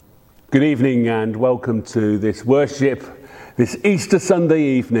Good evening and welcome to this worship, this Easter Sunday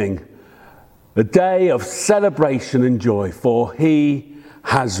evening, a day of celebration and joy, for He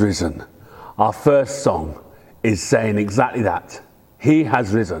has risen. Our first song is saying exactly that. He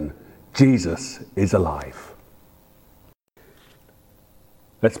has risen. Jesus is alive.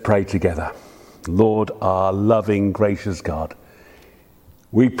 Let's pray together. Lord, our loving, gracious God,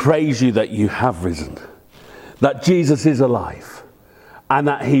 we praise you that you have risen, that Jesus is alive, and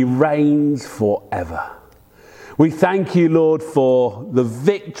that he reigns forever. We thank you, Lord, for the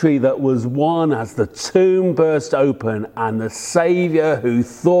victory that was won as the tomb burst open and the Saviour who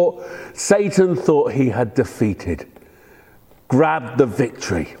Satan thought he had defeated grabbed the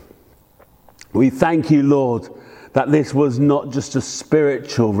victory. We thank you, Lord, that this was not just a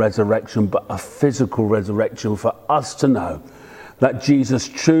spiritual resurrection, but a physical resurrection for us to know that Jesus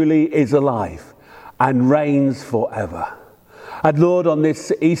truly is alive and reigns forever. And Lord, on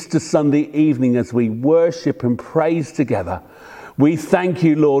this Easter Sunday evening, as we worship and praise together, we thank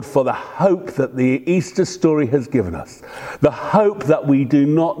you, Lord, for the hope that the Easter story has given us. The hope that we do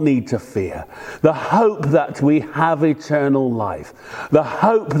not need to fear. The hope that we have eternal life. The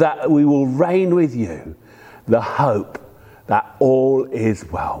hope that we will reign with you. The hope that all is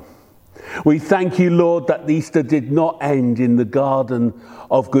well. We thank you, Lord, that Easter did not end in the Garden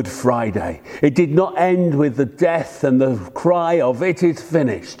of Good Friday. It did not end with the death and the cry of "it is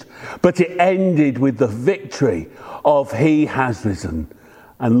finished," but it ended with the victory of He has risen.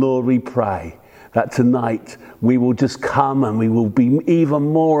 And Lord, we pray that tonight we will just come and we will be even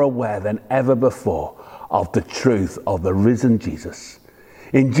more aware than ever before of the truth of the risen Jesus.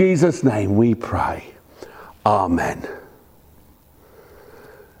 In Jesus' name we pray. Amen.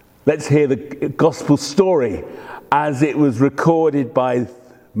 Let's hear the gospel story as it was recorded by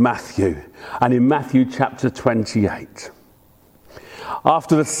Matthew, and in Matthew chapter 28.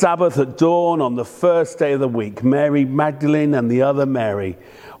 After the Sabbath at dawn on the first day of the week, Mary Magdalene and the other Mary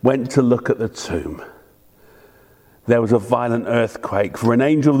went to look at the tomb. There was a violent earthquake, for an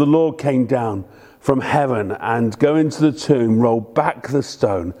angel of the Lord came down from heaven and, going to the tomb, rolled back the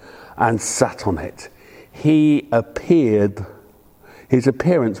stone and sat on it. His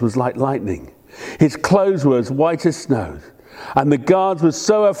appearance was like lightning. His clothes were as white as snow. And the guards were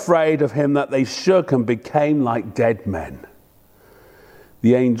so afraid of him that they shook and became like dead men.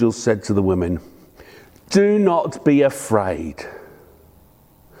 The angel said to the women, "Do not be afraid,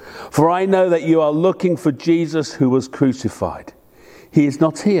 for I know that you are looking for Jesus who was crucified. He is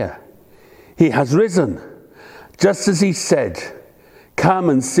not here. He has risen, just as he said. Come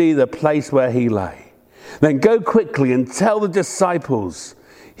and see the place where he lay. Then go quickly and tell the disciples,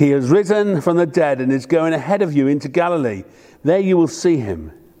 he has risen from the dead and is going ahead of you into Galilee. There you will see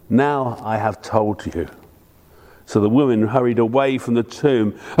him. Now I have told you." So the woman hurried away from the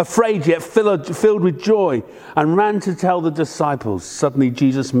tomb, afraid yet filled with joy, and ran to tell the disciples. Suddenly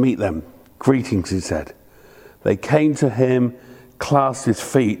Jesus met them. "Greetings," he said. They came to him, clasped his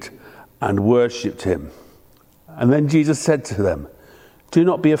feet, and worshipped him. And then Jesus said to them, "Do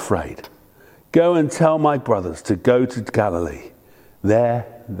not be afraid. Go and tell my brothers to go to Galilee. There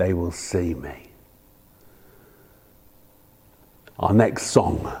they will see me." Our next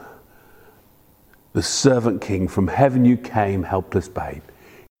song, "The Servant King, from heaven you came, helpless babe."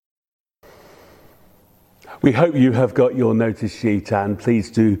 We hope you have got your notice sheet, and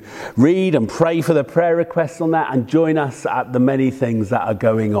please do read and pray for the prayer requests on that, and join us at the many things that are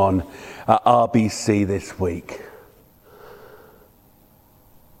going on at RBC this week.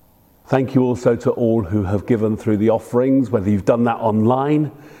 Thank you also to all who have given through the offerings, whether you've done that online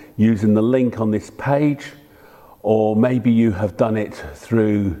using the link on this page, or maybe you have done it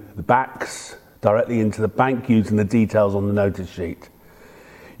through the backs, directly into the bank using the details on the notice sheet.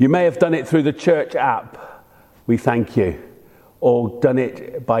 You may have done it through the church app. We thank you. Or done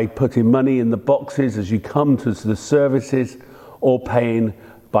it by putting money in the boxes as you come to the services, or paying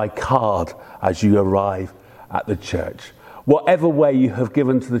by card as you arrive at the church. Whatever way you have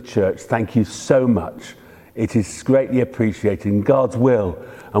given to the church, thank you so much. It is greatly appreciated. God's will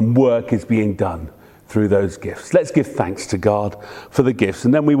and work is being done through those gifts. Let's give thanks to God for the gifts,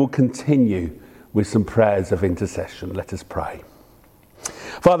 and then we will continue with some prayers of intercession. Let us pray.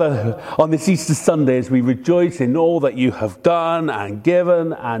 Father, on this Easter Sunday, as we rejoice in all that you have done and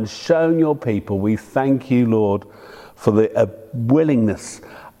given and shown your people, we thank you, Lord, for the willingness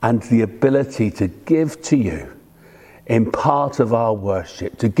and the ability to give to you in part of our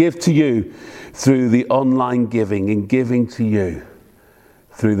worship, to give to you through the online giving and giving to you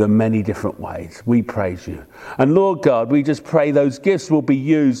through the many different ways. We praise you. And Lord God, we just pray those gifts will be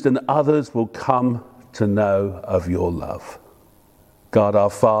used and others will come to know of your love. God our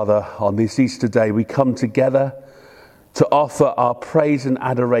Father, on this Easter day we come together to offer our praise and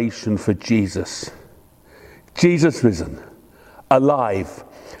adoration for Jesus. Jesus risen, alive,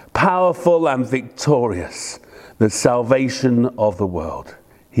 powerful and victorious, the salvation of the world.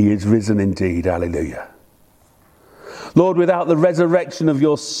 He is risen indeed, hallelujah. Lord, without the resurrection of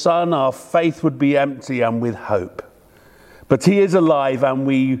your Son, our faith would be empty and with hope. But he is alive, and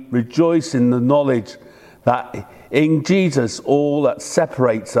we rejoice in the knowledge that in Jesus all that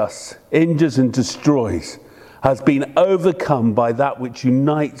separates us, injures and destroys, has been overcome by that which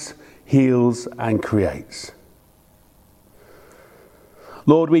unites, heals and creates.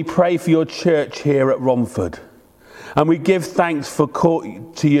 Lord, we pray for your church here at Romford, and we give thanks to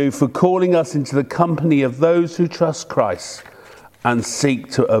you for calling us into the company of those who trust Christ and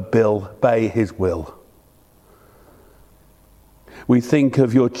seek to obey his will. We think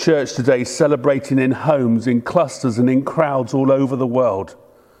of your church today celebrating in homes, in clusters and in crowds all over the world.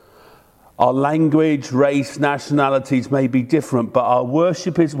 Our language, race, nationalities may be different, but our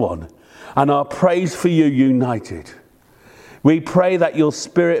worship is one, and our praise for you united. We pray that your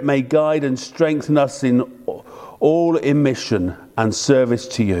Spirit may guide and strengthen us in all in mission and service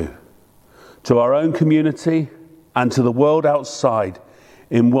to you, to our own community and to the world outside,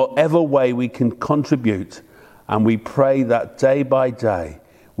 in whatever way we can contribute. And we pray that day by day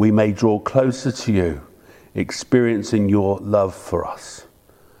we may draw closer to you, experiencing your love for us.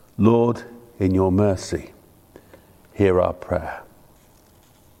 Lord, in your mercy, hear our prayer.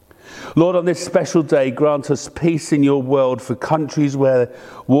 Lord, on this special day, grant us peace in your world for countries where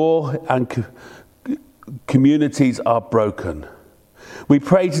war and communities are broken. We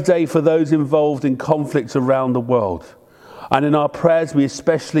pray today for those involved in conflicts around the world. And in our prayers, we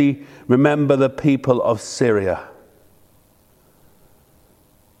especially remember the people of Syria.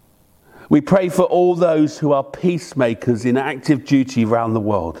 We pray for all those who are peacemakers in active duty around the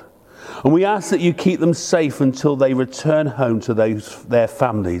world. And we ask that you keep them safe until they return home to their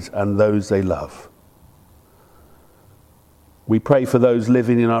families and those they love. We pray for those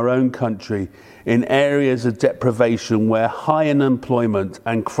living in our own country in areas of deprivation where high unemployment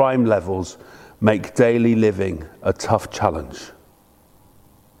and crime levels make daily living a tough challenge.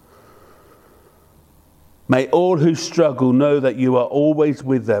 May all who struggle know that you are always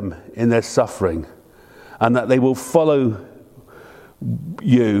with them in their suffering, and that they will follow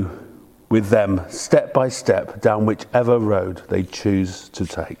you with them step by step down whichever road they choose to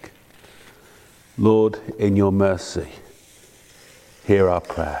take. Lord, in your mercy, hear our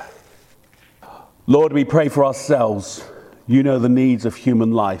prayer. Lord, we pray for ourselves. You know the needs of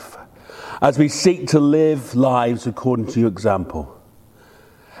human life, as we seek to live lives according to your example.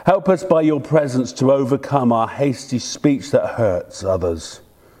 Help us by your presence to overcome our hasty speech that hurts others,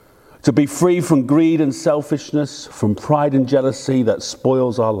 to be free from greed and selfishness, from pride and jealousy that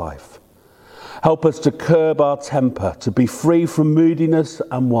spoils our life. Help us to curb our temper, to be free from moodiness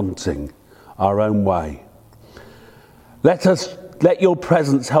and wanting our own way. Let your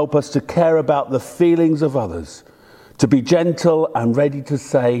presence help us to care about the feelings of others, to be gentle and ready to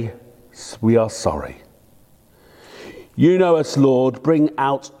say, we are sorry. You know us, Lord. Bring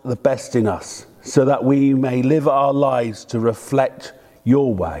out the best in us so that we may live our lives to reflect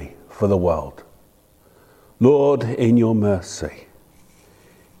your way for the world. Lord, in your mercy,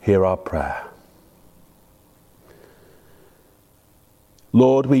 hear our prayer.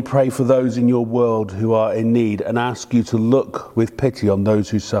 Lord, we pray for those in your world who are in need and ask you to look with pity on those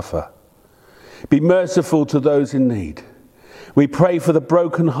who suffer. Be merciful to those in need. We pray for the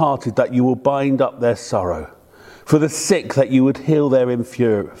broken-hearted that you will bind up their sorrow, for the sick that you would heal their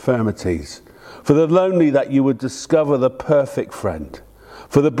infirmities, for the lonely that you would discover the perfect friend,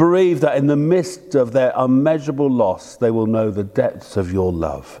 for the bereaved that in the midst of their unmeasurable loss they will know the depths of your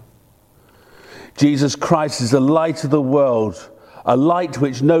love. Jesus Christ is the light of the world, a light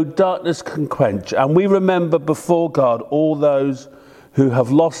which no darkness can quench, and we remember before God all those who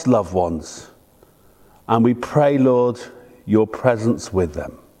have lost loved ones, and we pray, Lord, your presence with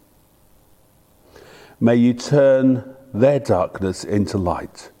them. May you turn their darkness into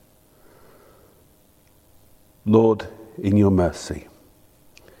light. Lord, in your mercy,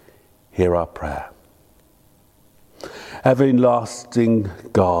 hear our prayer. Everlasting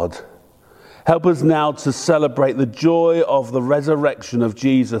God, help us now to celebrate the joy of the resurrection of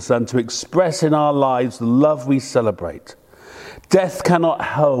Jesus and to express in our lives the love we celebrate. Death cannot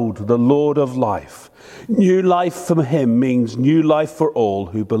hold the Lord of life. New life from him means new life for all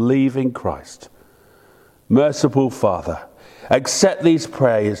who believe in Christ. Merciful Father, accept these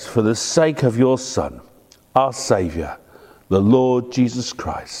prayers for the sake of your Son, our Saviour, the Lord Jesus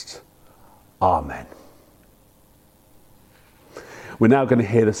Christ. Amen. We're now going to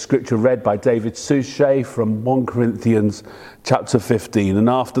hear the scripture read by David Suchet from 1 Corinthians chapter 15. And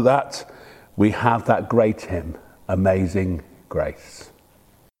after that, we have that great hymn, Amazing Grace.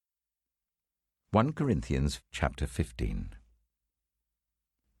 1 Corinthians chapter 15.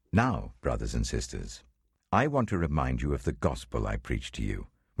 Now, brothers and sisters, I want to remind you of the gospel I preached to you,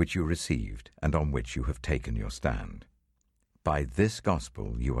 which you received and on which you have taken your stand. By this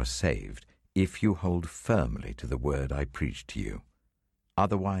gospel you are saved, if you hold firmly to the word I preached to you.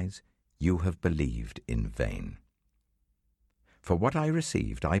 Otherwise, you have believed in vain. For what I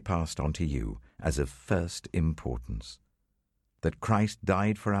received I passed on to you as of first importance, that Christ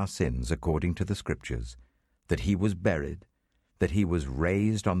died for our sins according to the Scriptures, that he was buried, that he was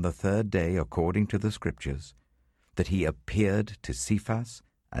raised on the third day according to the Scriptures, that he appeared to Cephas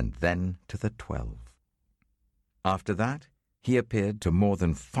and then to the 12. After that, he appeared to more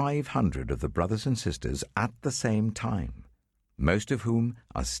than 500 of the brothers and sisters at the same time, most of whom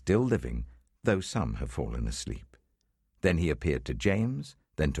are still living, though some have fallen asleep. Then he appeared to James,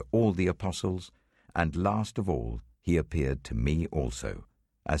 then to all the apostles, and last of all he appeared to me also,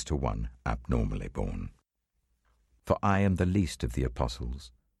 as to one abnormally born. For I am the least of the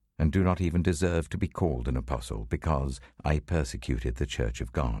apostles, and do not even deserve to be called an apostle, because I persecuted the church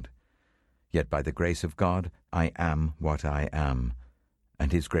of God. Yet by the grace of God I am what I am,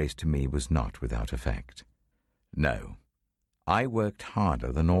 and his grace to me was not without effect. No, I worked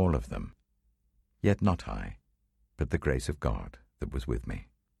harder than all of them, yet not I, but the grace of God that was with me.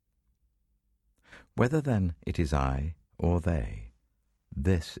 Whether then it is I or they,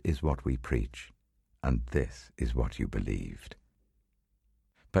 this is what we preach, and this is what you believed.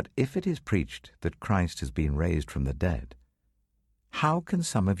 But if it is preached that Christ has been raised from the dead, how can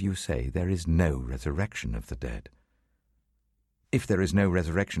some of you say there is no resurrection of the dead? If there is no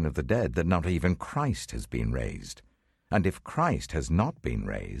resurrection of the dead, then not even Christ has been raised. And if Christ has not been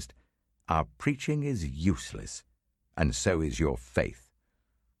raised, our preaching is useless, and so is your faith.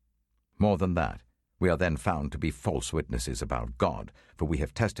 More than that, we are then found to be false witnesses about God, for we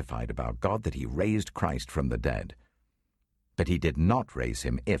have testified about God that he raised Christ from the dead. But he did not raise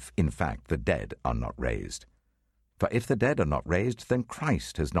him if, in fact, the dead are not raised. For if the dead are not raised, then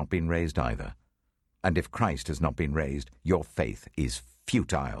Christ has not been raised either. And if Christ has not been raised, your faith is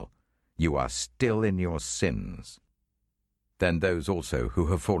futile. You are still in your sins. Then those also who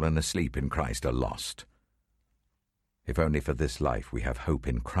have fallen asleep in Christ are lost. If only for this life we have hope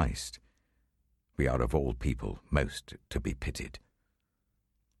in Christ, we are of all people most to be pitied.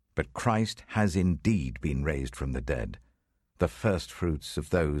 But Christ has indeed been raised from the dead, the firstfruits of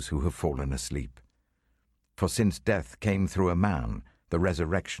those who have fallen asleep. For since death came through a man, the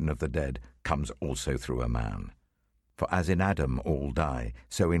resurrection of the dead comes also through a man. For as in Adam all die,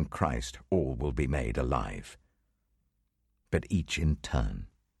 so in Christ all will be made alive. But each in turn.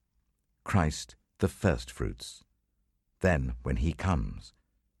 Christ the firstfruits. Then, when he comes,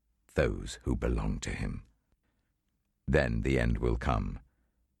 those who belong to him. Then the end will come,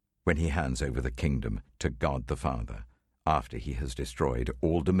 when he hands over the kingdom to God the Father, after he has destroyed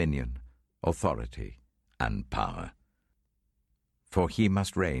all dominion, authority, and power. For he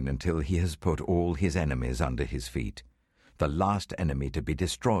must reign until he has put all his enemies under his feet. The last enemy to be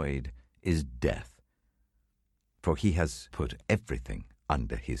destroyed is death, for he has put everything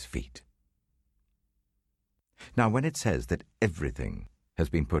under his feet. Now when it says that everything has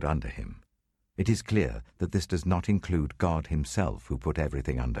been put under him, it is clear that this does not include God himself, who put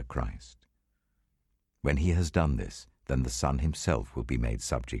everything under Christ. When he has done this, then the Son himself will be made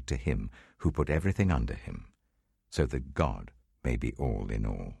subject to him who put everything under him, so that God may be all in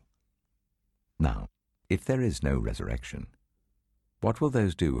all. Now, if there is no resurrection, what will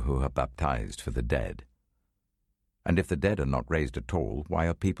those do who are baptized for the dead? And if the dead are not raised at all, why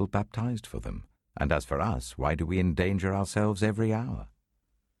are people baptized for them? And as for us, why do we endanger ourselves every hour?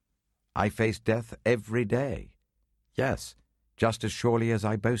 I face death every day. Yes, just as surely as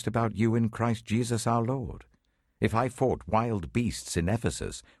I boast about you in Christ Jesus our Lord. If I fought wild beasts in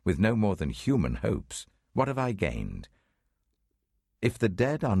Ephesus with no more than human hopes, what have I gained? If the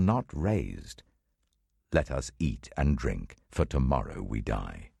dead are not raised, let us eat and drink, for tomorrow we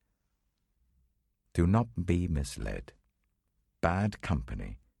die. Do not be misled. Bad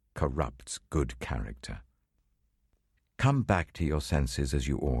company corrupts good character. Come back to your senses as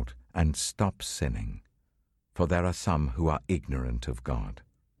you ought, and stop sinning, for there are some who are ignorant of God.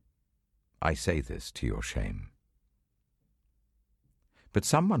 I say this to your shame. But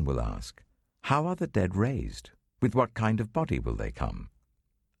someone will ask, how are the dead raised? With what kind of body will they come?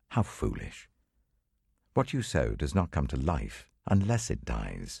 How foolish! What you sow does not come to life unless it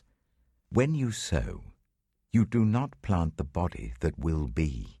dies. When you sow, You do not plant the body that will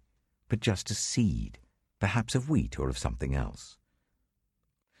be, but just a seed, perhaps of wheat or of something else.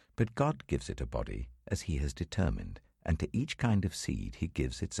 But God gives it a body as he has determined, and to each kind of seed he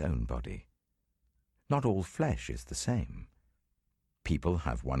gives its own body. Not all flesh is the same. People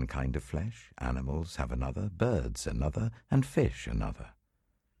have one kind of flesh, animals have another, birds another, and fish another.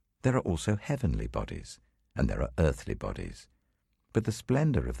 There are also heavenly bodies, and there are earthly bodies. But the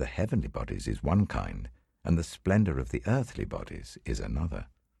splendor of the heavenly bodies is one kind, and the splendor of the earthly bodies is another.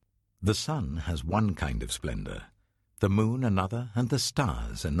 The sun has one kind of splendor, the moon another, and the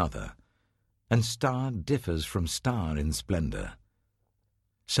stars another. And star differs from star in splendor.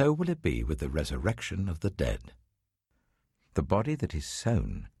 So will it be with the resurrection of the dead. The body that is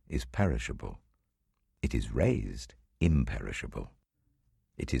sown is perishable. It is raised imperishable.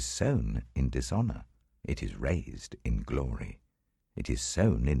 It is sown in dishonor. It is raised in glory. It is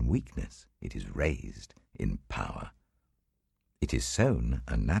sown in weakness. It is raised in power. It is sown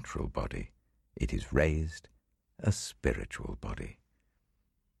a natural body. It is raised a spiritual body.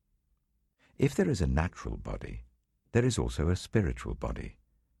 If there is a natural body, there is also a spiritual body.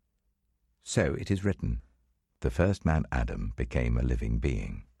 So it is written, the first man Adam became a living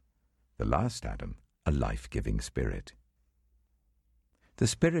being, the last Adam a life-giving spirit. The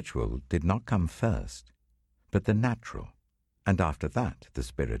spiritual did not come first, but the natural, and after that the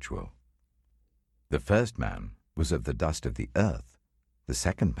spiritual. The first man was of the dust of the earth, the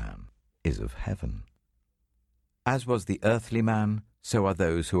second man is of heaven. As was the earthly man, so are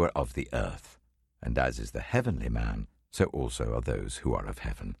those who are of the earth, and as is the heavenly man, so also are those who are of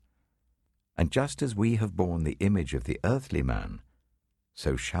heaven. And just as we have borne the image of the earthly man,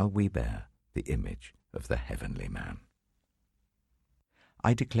 so shall we bear the image of the heavenly man.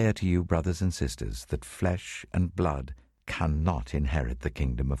 I declare to you, brothers and sisters, that flesh and blood cannot inherit the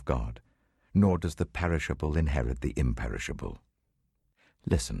kingdom of God, nor does the perishable inherit the imperishable.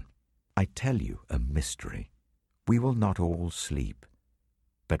 Listen, I tell you a mystery. We will not all sleep,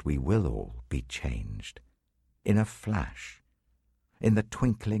 but we will all be changed, in a flash, in the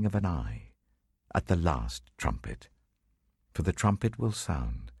twinkling of an eye, at the last trumpet. For the trumpet will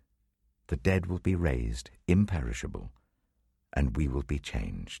sound, the dead will be raised imperishable, and we will be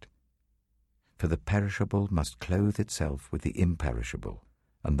changed. For the perishable must clothe itself with the imperishable,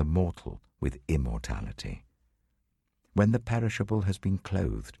 and the mortal with immortality. When the perishable has been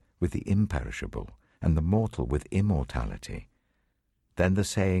clothed with the imperishable, and the mortal with immortality, then the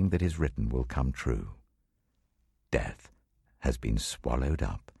saying that is written will come true. Death has been swallowed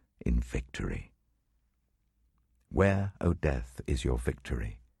up in victory. Where, O death, is your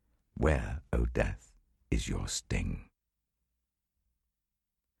victory? Where, O death, is your sting?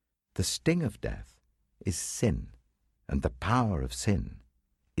 The sting of death is sin, and the power of sin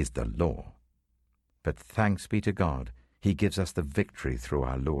is the law. But thanks be to God, he gives us the victory through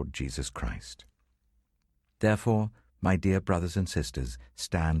our Lord Jesus Christ. Therefore, my dear brothers and sisters,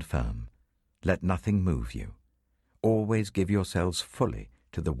 stand firm. Let nothing move you. Always give yourselves fully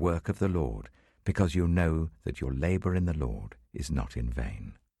to the work of the Lord, because you know that your labor in the Lord is not in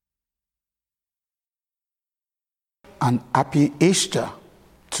vain. And happy Easter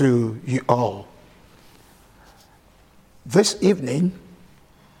to you all. This evening,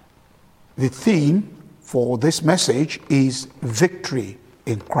 the theme for this message is victory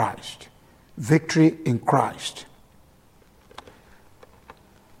in Christ. Victory in Christ.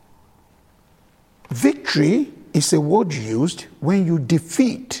 Victory is a word used when you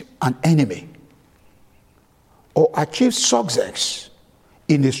defeat an enemy or achieve success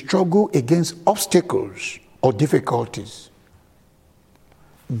in a struggle against obstacles or difficulties.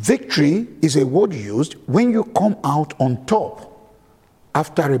 Victory is a word used when you come out on top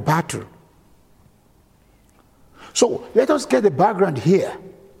after a battle. So let us get the background here.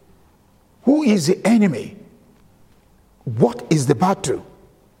 Who is the enemy? What is the battle?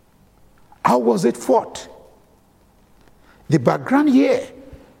 How was it fought? The background here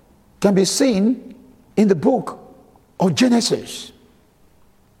can be seen in the book of Genesis.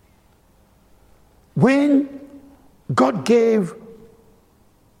 When God gave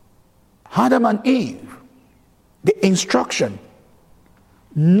Adam and Eve the instruction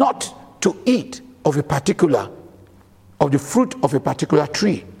not to eat of the fruit of a particular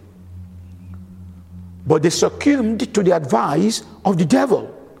tree, but they succumbed to the advice of the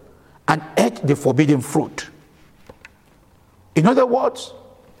devil and ate the forbidden fruit. In other words,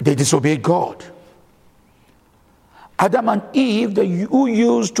 they disobeyed God. Adam and Eve, who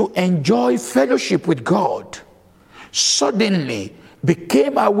used to enjoy fellowship with God, suddenly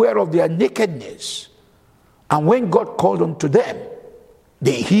became aware of their nakedness. And when God called unto them,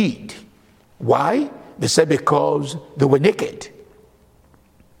 they hid. Why? They said because they were naked.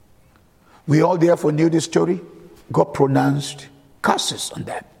 We all therefore knew this story. God pronounced curses on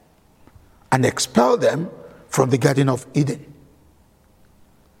them and expelled them from the Garden of Eden.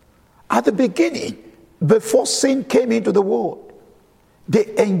 At the beginning, before sin came into the world,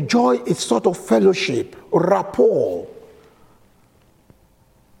 they enjoyed a sort of fellowship, rapport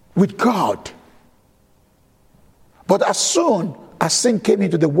with God. But as soon as sin came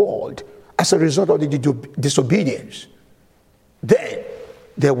into the world, as a result of the disobedience, then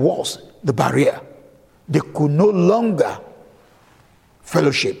there was the barrier. They could no longer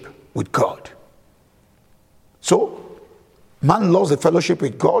fellowship with God. So, man lost the fellowship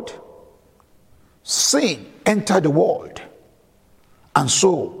with God. Sin entered the world. And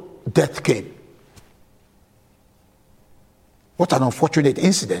so, death came. What an unfortunate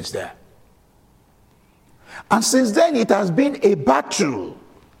incident there. And since then, it has been a battle,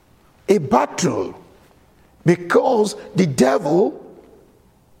 because the devil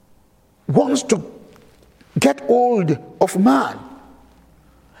wants to get hold of man,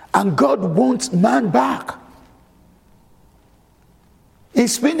 and God wants man back.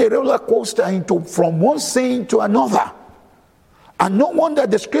 It's been a roller coaster from one sin to another. And no wonder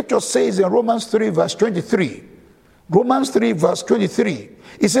the scripture says in Romans 3 verse 23,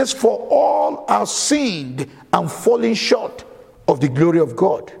 it says, for all are sinned and falling short of the glory of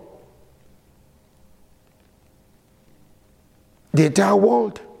God. The entire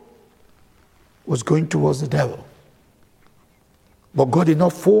world was going towards the devil. But God did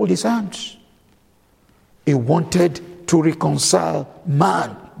not fold his hands. He wanted to reconcile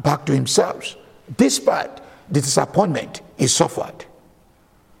man back to himself, despite the disappointment he suffered.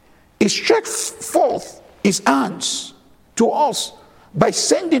 He stretched forth his hands to us by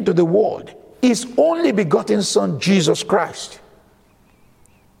sending to the world his only begotten Son, Jesus Christ.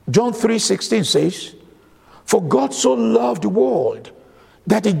 John 3:16 says, for God so loved the world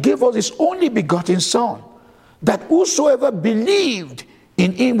that he gave us his only begotten Son, that whosoever believed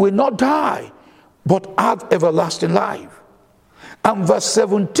in him will not die, but have everlasting life. And verse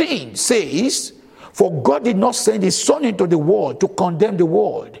 17 says, for God did not send his Son into the world to condemn the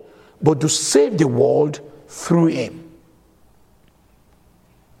world, but to save the world through him.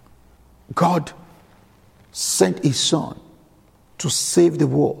 God sent his Son to save the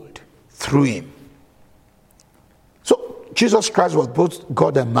world through him. So Jesus Christ was both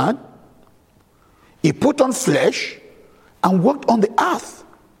God and man. He put on flesh and walked on the earth,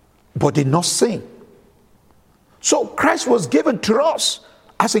 but did not sin. So Christ was given to us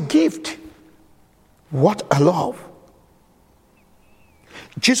as a gift. What a love.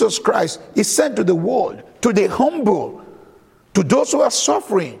 Jesus Christ is sent to the world, to the humble, to those who are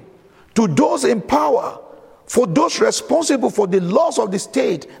suffering, to those in power, for those responsible for the loss of the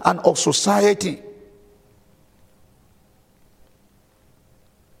state and of society.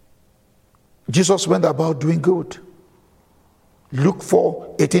 Jesus went about doing good. Luke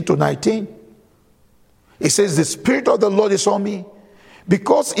 4:18-19. It says, the Spirit of the Lord is on me,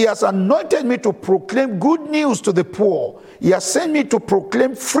 because he has anointed me to proclaim good news to the poor. He has sent me to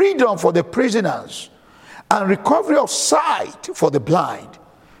proclaim freedom for the prisoners and recovery of sight for the blind,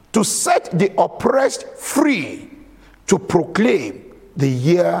 to set the oppressed free, to proclaim the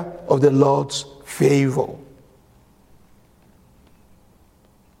year of the Lord's favor.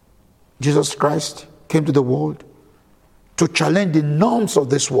 Jesus Christ came to the world to challenge the norms of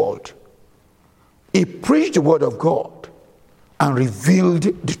this world. He preached the word of God and revealed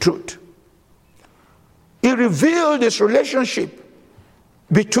the truth. He revealed this relationship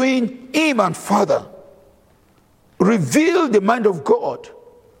between him and Father, revealed the mind of God,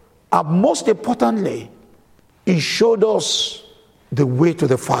 and most importantly, he showed us the way to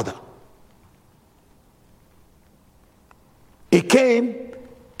the Father. He came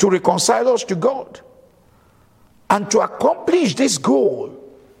to reconcile us to God, and to accomplish this goal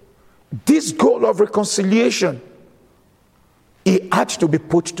of reconciliation, he had to be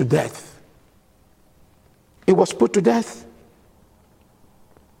put to death. He was put to death.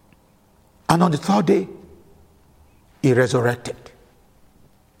 And on the third day, he resurrected.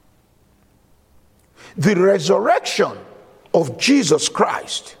 The resurrection of Jesus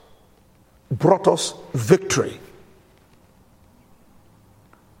Christ brought us victory.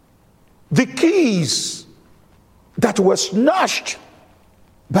 The keys that were snatched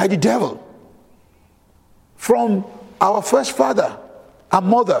by the devil from our first father and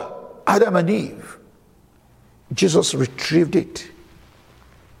mother, Adam and Eve, Jesus retrieved it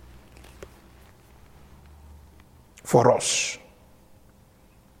for us.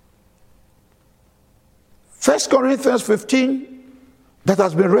 1 Corinthians 15 that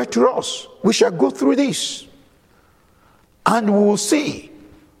has been read to us. We shall go through this and we will see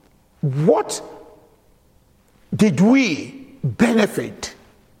what did we benefit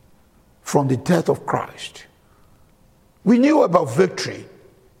from the death of Christ. We knew about victory.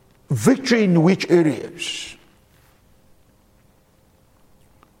 Victory in which areas?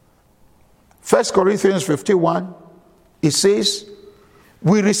 1 Corinthians 51, it says,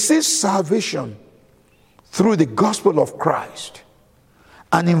 we receive salvation through the gospel of Christ.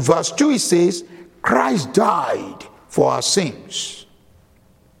 And in verse 2 it says, Christ died for our sins.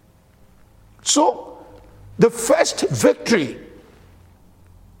 So, the first victory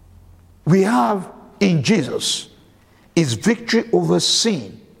we have in Jesus is victory over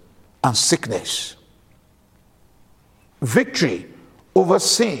sin and sickness. Victory over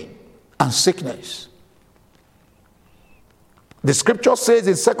sin and sickness. The scripture says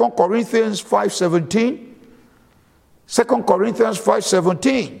in 2 Corinthians 5:17, 2 Corinthians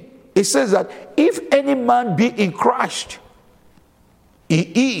 5:17, it says that if any man be in Christ,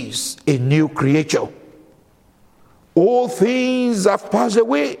 he is a new creature. All things have passed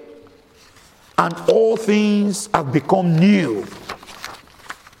away, and all things have become new.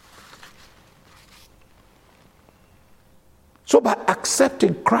 So by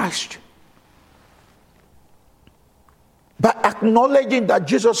accepting Christ, by acknowledging that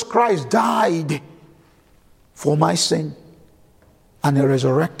Jesus Christ died for my sin and he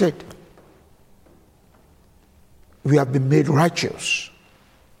resurrected, we have been made righteous.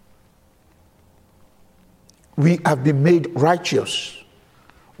 We have been made righteous.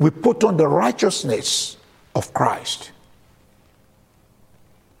 We put on the righteousness of Christ.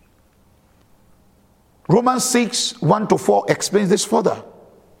 Romans 6:1-4 explains this further.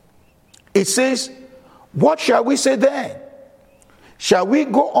 It says, what shall we say then? Shall we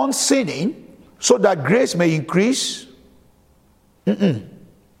go on sinning so that grace may increase?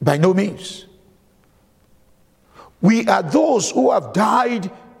 By no means. We are those who have died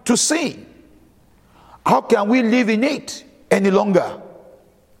to sin. How can we live in it any longer?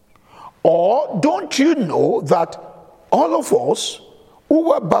 Or don't you know that all of us who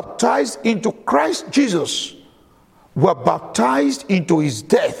were baptized into Christ Jesus were baptized into his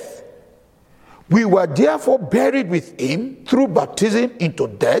death? We were therefore buried with him through baptism into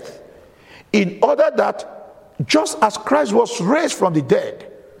death, in order that just as Christ was raised from the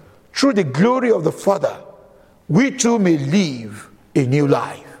dead through the glory of the Father, we too may live a new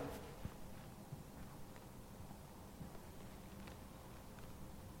life.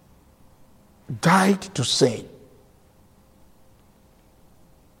 Died to sin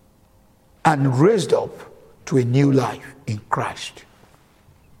and raised up to a new life in Christ.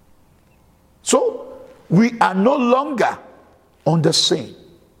 So we are no longer under sin.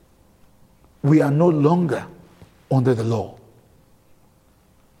 We are no longer under the law.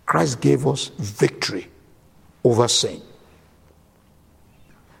 Christ gave us victory over sin.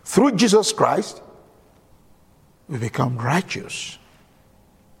 Through Jesus Christ, we become righteous.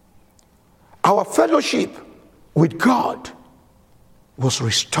 Our fellowship with God was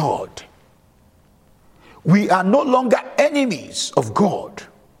restored. We are no longer enemies of God.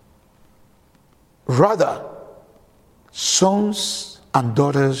 Rather, sons and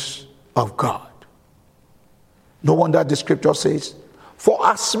daughters of God. No wonder the scripture says, for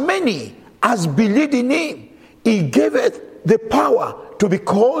as many as believed in him, he giveth the power to be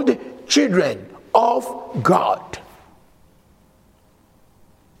called children of God.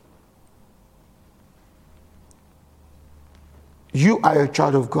 You are a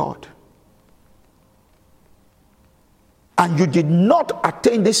child of God. And you did not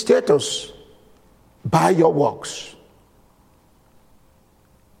attain this status by your works.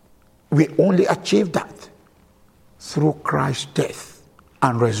 We only achieved that through Christ's death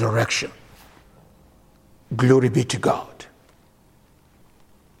and resurrection. Glory be to God.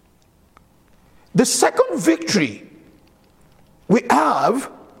 The second victory we have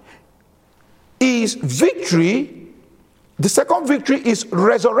is victory. The second victory is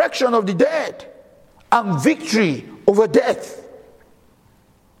resurrection of the dead and victory over death.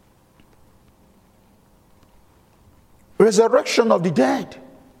 Resurrection of the dead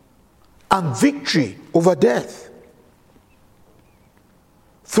and victory over death.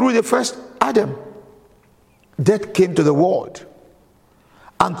 Through the first Adam, death came to the world.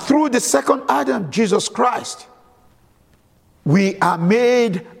 And through the second Adam, Jesus Christ, we are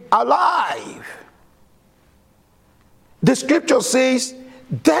made alive. The scripture says,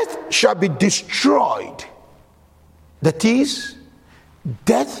 death shall be destroyed. That is,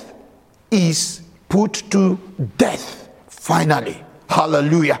 death is put to death finally.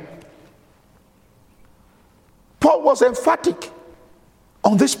 Hallelujah. Paul was emphatic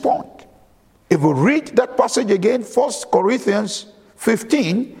on this point. If we read that passage again, 1 Corinthians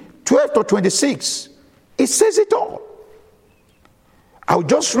 15, 12 to 26, it says it all. I'll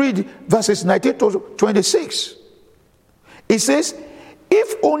just read verses 19 to 26. It says,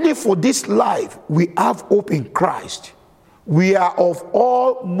 if only for this life we have hope in Christ, we are of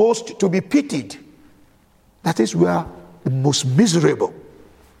all most to be pitied. That is, we are the most miserable.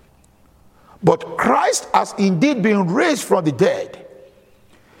 But Christ has indeed been raised from the dead,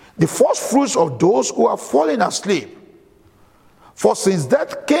 the first fruits of those who have fallen asleep. For since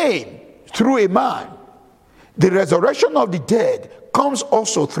death came through a man, the resurrection of the dead comes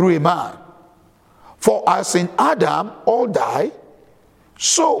also through a man. For as in Adam all die,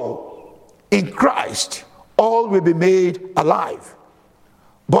 so in Christ all will be made alive.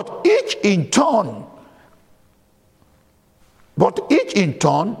 But each in turn,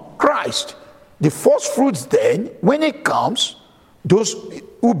 Christ, the first fruits then, when it comes, those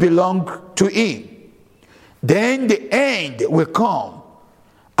who belong to him. Then the end will come.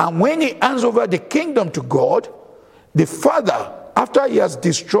 And when he hands over the kingdom to God, the Father, after he has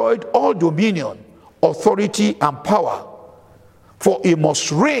destroyed all dominion, authority, and power, for he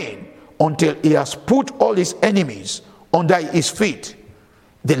must reign until he has put all his enemies under his feet.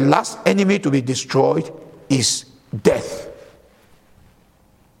 The last enemy to be destroyed is death.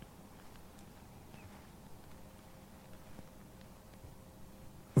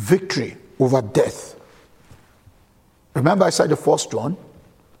 Victory over death. Remember I said the first one,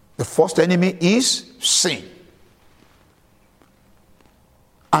 the first enemy is sin.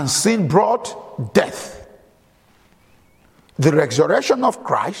 And sin brought death. The resurrection of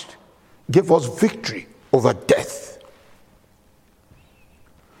Christ gave us victory over death.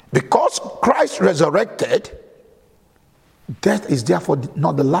 Because Christ resurrected, death is therefore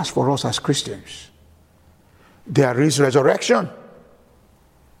not the last for us as Christians. There is resurrection.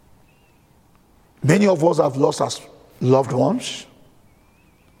 Many of us have lost our loved ones.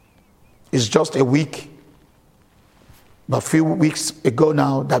 It's just a few weeks ago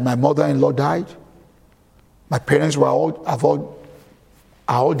now that my mother-in-law died. My parents are all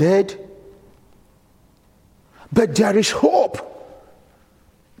dead. But there is hope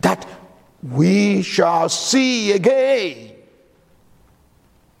that we shall see again.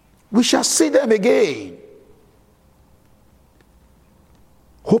 We shall see them again.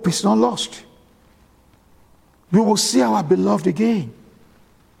 Hope is not lost. We will see our beloved again.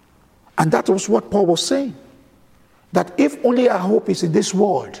 And that was what Paul was saying. That if only our hope is in this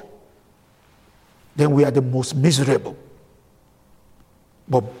world, then we are the most miserable.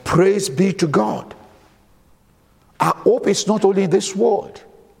 But praise be to God. Our hope is not only in this world.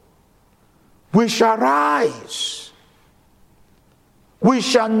 We shall rise. We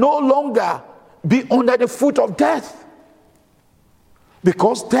shall no longer be under the foot of death.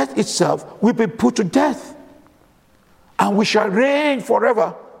 Because death itself will be put to death. And we shall reign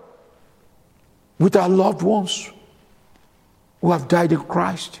forever with our loved ones who have died in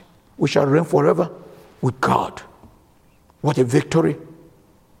Christ. We shall reign forever with God. What a victory.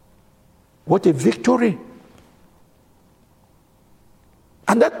 What a victory.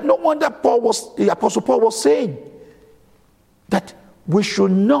 And that no wonder the Apostle Paul was saying that we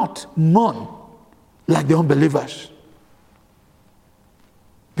should not mourn like the unbelievers,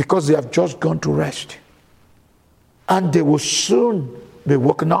 because they have just gone to rest. And they will soon be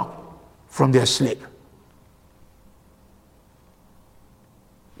woken up from their sleep.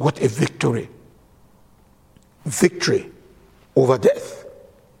 What a victory. Victory over death.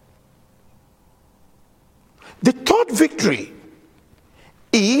 The third victory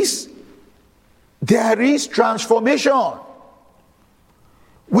is there is transformation.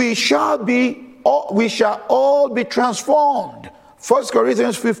 We shall all be transformed. 1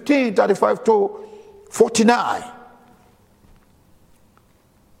 Corinthians 15, 35 to 49.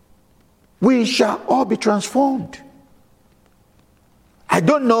 We shall all be transformed. I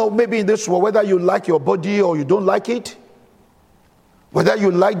don't know, maybe in this world, whether you like your body or you don't like it, whether you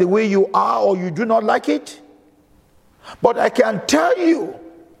like the way you are or you do not like it, but I can tell you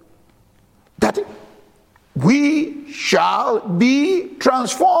that we shall be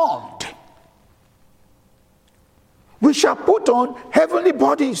transformed. We shall put on heavenly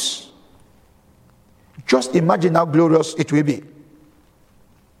bodies. Just imagine how glorious it will be.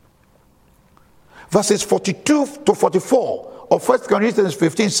 Verses 42 to 44 of 1 Corinthians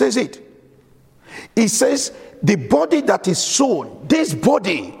 15 says it. It says, the body that is sown, this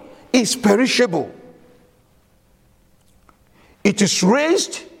body is perishable. It is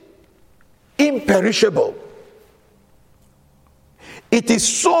raised imperishable. It is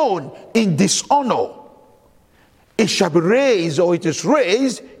sown in dishonor. it shall be raised, or it is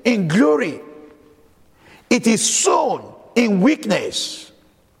raised in glory. It is sown in weakness,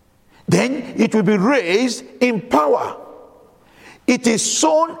 then it will be raised in power. It is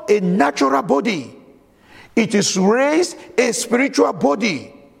sown a natural body, it is raised a spiritual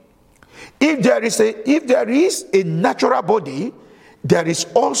body. If there is a natural body, there is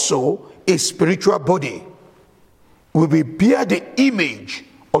also a spiritual body. We will bear the image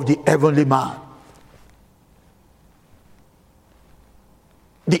of the heavenly man.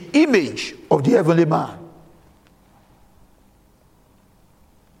 The image of the heavenly man.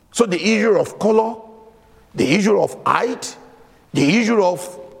 So the issue of color, the issue of height, the issue of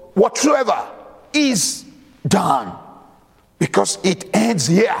whatsoever is done, because it ends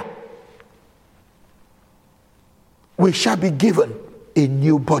here. We shall be given a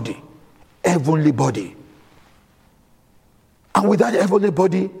new body, heavenly body. And with that heavenly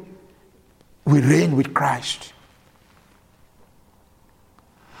body, we reign with Christ.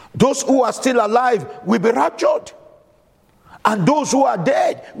 Those who are still alive will be raptured, and those who are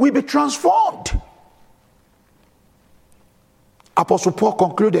dead will be transformed. Apostle Paul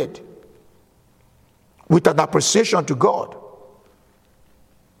concluded with an appreciation to God.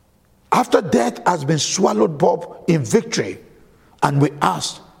 After death has been swallowed up in victory, and we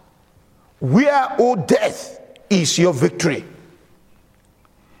asked, where, O death, is your victory?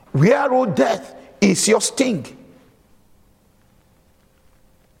 Where, O death, is your sting?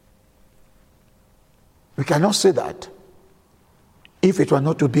 We cannot say that if it were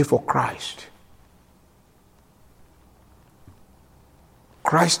not to be for Christ.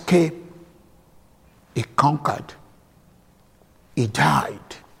 Christ came, he conquered, he died,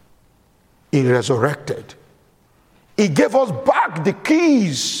 he resurrected. He gave us back the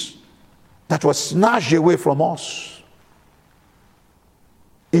keys that were snatched away from us.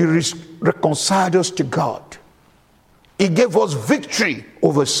 He reconciled us to God. He gave us victory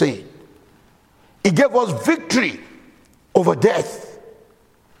over sin. He gave us victory over death.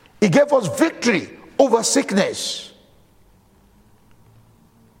 He gave us victory over sickness.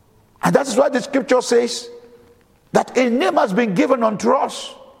 And that is why the scripture says that a name has been given unto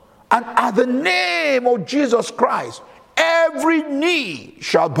us, and at the name of Jesus Christ, every knee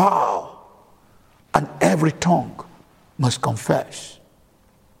shall bow, and every tongue must confess.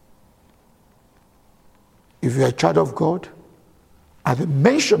 If you are a child of God, at the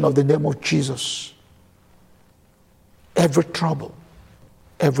mention of the name of Jesus, every trouble,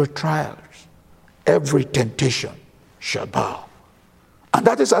 every trial, every temptation shall bow. And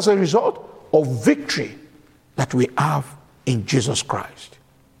that is as a result of victory that we have in Jesus Christ.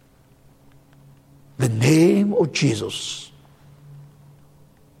 The name of Jesus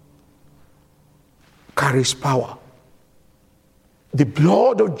carries power. The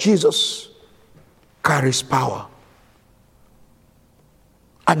blood of Jesus carries power.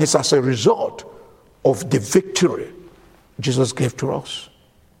 And it's as a result of the victory Jesus gave to us.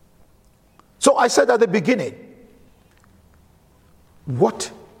 So I said at the beginning,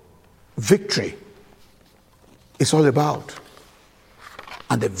 what victory is all about.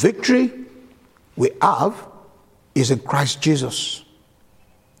 And the victory we have is in Christ Jesus.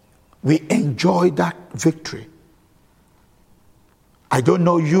 We enjoy that victory. I don't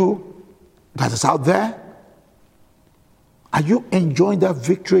know you that is out there. Are you enjoying that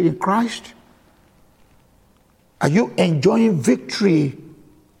victory in Christ? Are you enjoying victory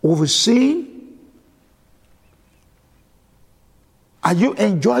over sin? Are you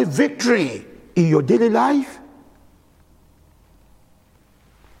enjoying victory in your daily life?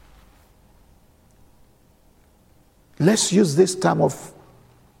 Let's use this time of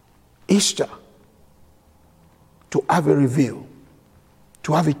Easter to have a review,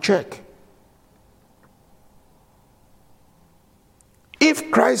 to have a check. If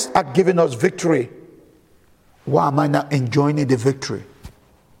Christ had given us victory, why am I not enjoying the victory?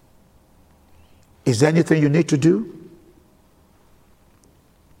 Is there anything you need to do?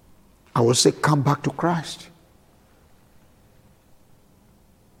 I will say, come back to Christ.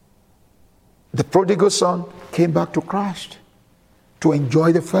 The prodigal son came back to Christ to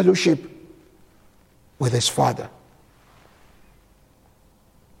enjoy the fellowship with his father.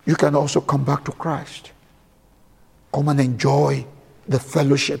 You can also come back to Christ. Come and enjoy the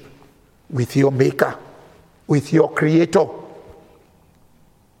fellowship with your Maker, with your Creator.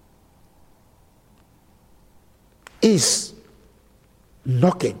 He's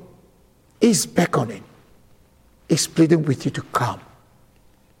knocking, he's beckoning, he's pleading with you to come.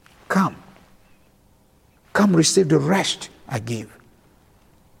 Come. Come receive the rest I give.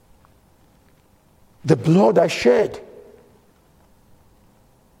 The blood I shed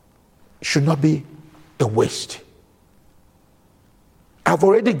should not be a waste. I've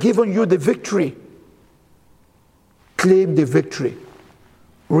already given you the victory. Claim the victory.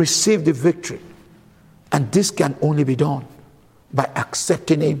 Receive the victory. And this can only be done by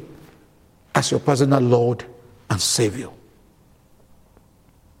accepting him as your personal Lord and Savior.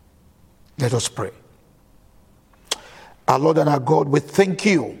 Let us pray. Our Lord and our God, we thank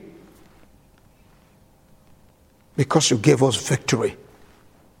you because you gave us victory.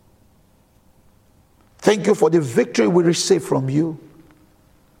 Thank you for the victory we receive from you.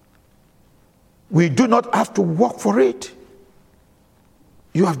 We do not have to work for it.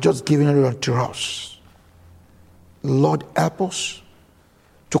 You have just given it unto us. Lord, help us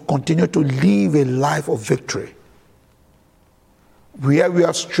to continue to live a life of victory. Where we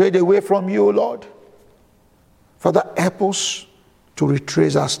have strayed away from you, Lord, Father, help us to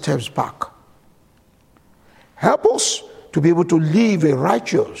retrace our steps back. Help us to be able to live a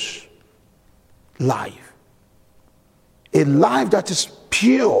righteous life. A life that is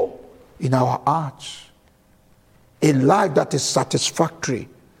pure in our hearts. A life that is satisfactory,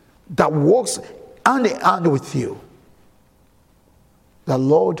 that works hand in hand with you. The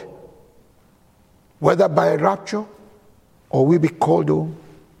Lord, whether by rapture or we be called home,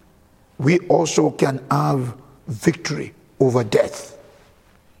 we also can have victory over death.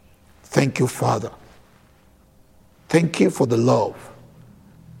 Thank you, Father. Thank you for the love.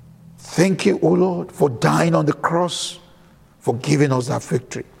 Thank you, O Lord, for dying on the cross, for giving us that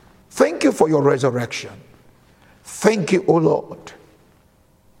victory. Thank you for your resurrection. Thank you, O Lord.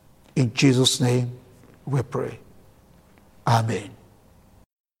 In Jesus' name we pray. Amen.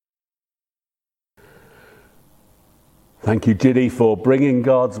 Thank you, Ginny, for bringing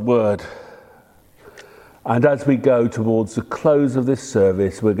God's word. And as we go towards the close of this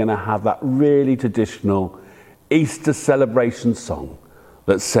service, we're going to have that really traditional Easter celebration song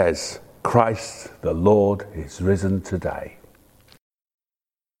that says, Christ the Lord is risen today.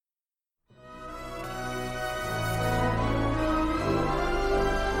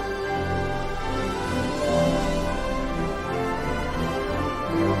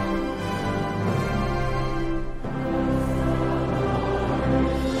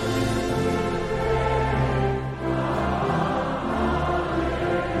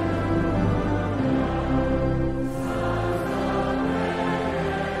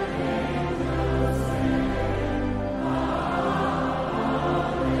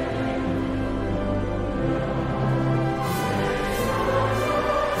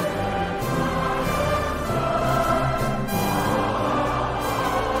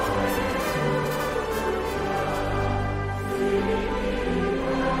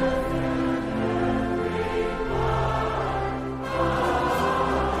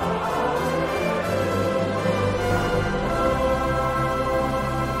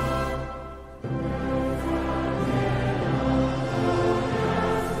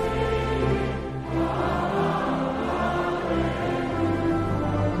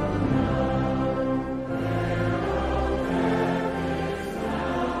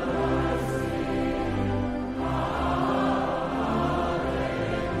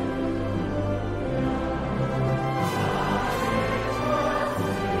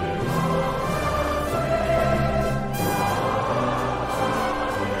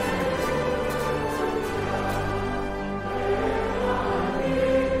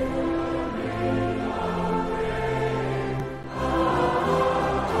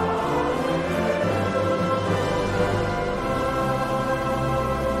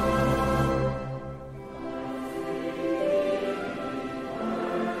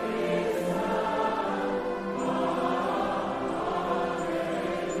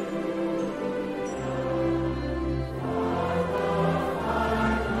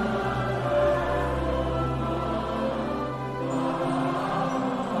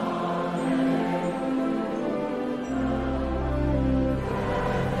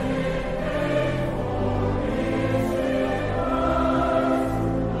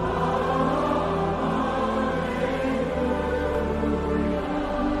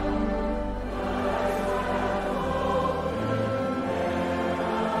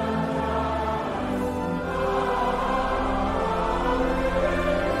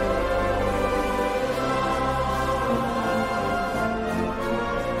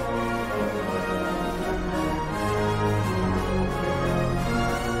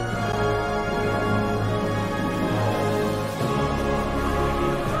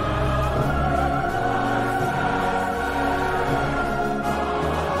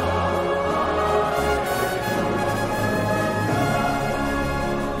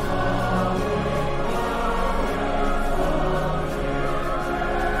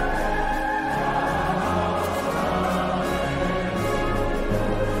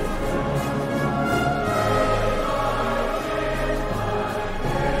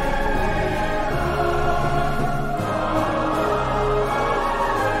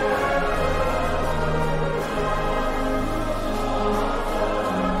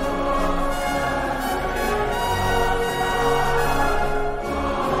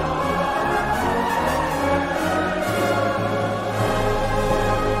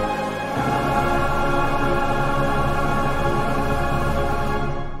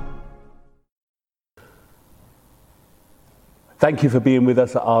 Thank you for being with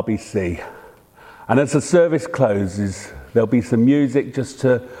us at RBC. And as the service closes, there'll be some music just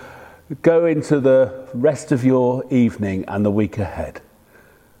to go into the rest of your evening and the week ahead.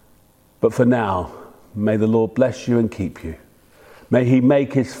 But for now, may the Lord bless you and keep you. May he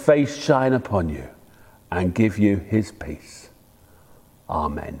make his face shine upon you and give you his peace.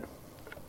 Amen.